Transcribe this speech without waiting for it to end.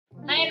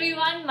Hi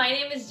everyone, my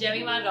name is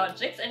Jemimah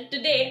Rodrigues and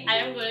today I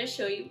am going to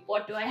show you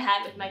what do I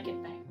have in my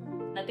kit bag.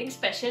 Nothing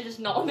special, just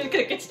normal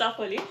cricket stuff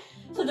only.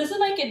 So this is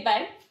my kit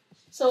bag.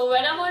 So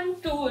when I'm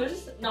on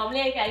tours, normally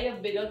I carry a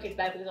bigger kit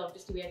bag because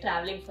obviously we are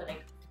traveling for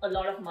like a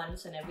lot of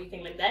months and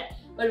everything like that.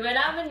 But when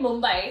I'm in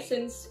Mumbai,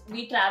 since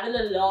we travel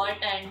a lot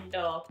and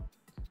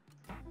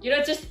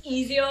it's just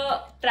easier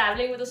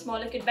traveling with a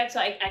smaller kit bag, so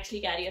I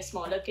actually carry a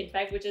smaller kit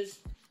bag which is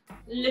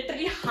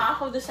literally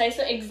half of the size,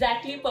 so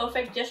exactly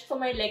perfect just for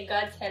my leg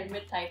guards,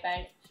 helmet, thigh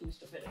pad, shoes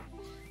to fit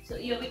in. So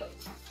here we go.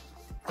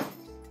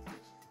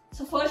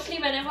 So firstly,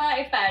 whenever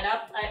I pad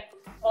up, I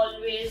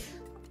always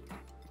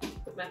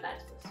put my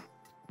pads first.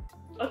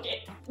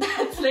 Okay,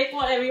 that's like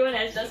what everyone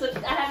else does. So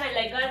I have my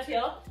leg guards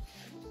here,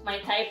 my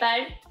thigh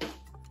pad,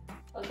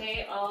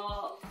 okay,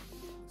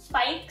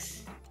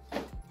 spikes,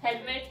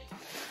 helmet,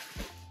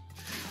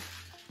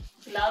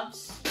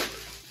 gloves,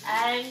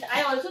 and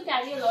I also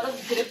carry a lot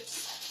of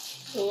grips.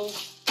 So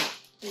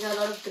these are a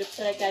lot of grips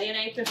that I carry, and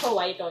I prefer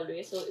white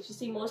always. So if you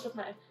see most of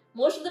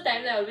the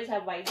time I always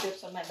have white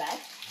grips on my bag.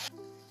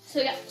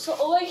 So yeah, so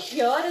over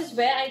here is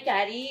where I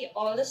carry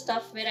all the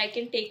stuff where I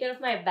can take care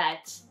of my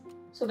bats.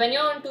 So when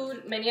you're on tour,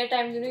 many a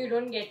times you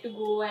don't get to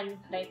go and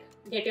like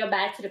get your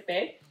bats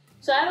repaired.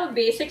 So I have a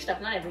basic stuff,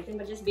 not everything,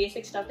 but just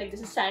basic stuff. Like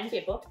this is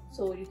sandpaper,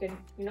 so you can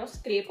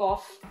scrape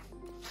off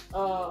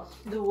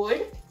the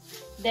wood.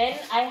 Then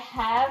I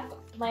have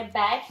my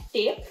bat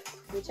tape,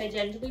 which I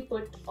generally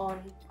put on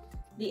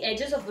the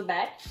edges of the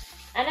bat,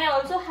 and I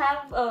also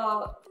have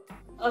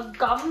a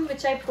gum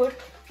which I put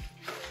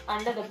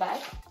under the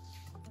bat.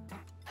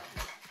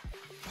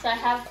 So I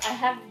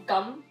have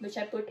gum which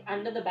I put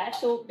under the bat.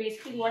 So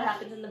basically what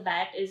happens in the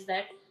bat is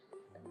that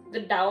the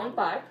down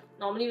part,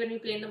 normally when we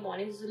play in the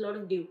mornings, there's a lot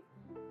of dew.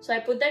 So I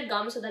put that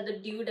gum so that the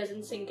dew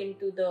doesn't sink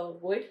into the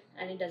wood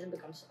and it doesn't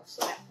become soft.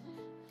 So yeah.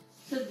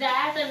 So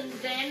that, and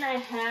then I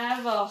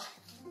have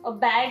a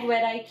bag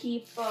where I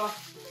keep all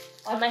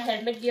my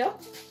helmet gear.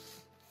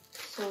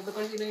 So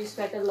because you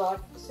sweat a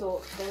lot,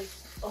 so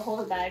there's a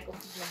whole bag of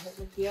my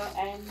helmet gear,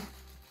 and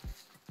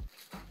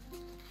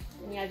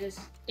yeah, just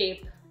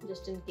tape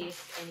just in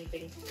case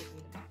anything.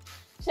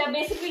 So yeah,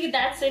 basically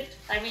that's it.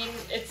 I mean,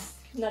 it's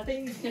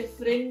nothing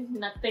different,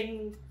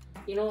 nothing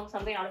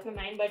something out of my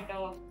mind, but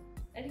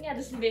I think yeah,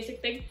 this is the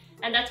basic thing,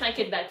 and that's my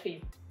kit bag for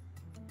you.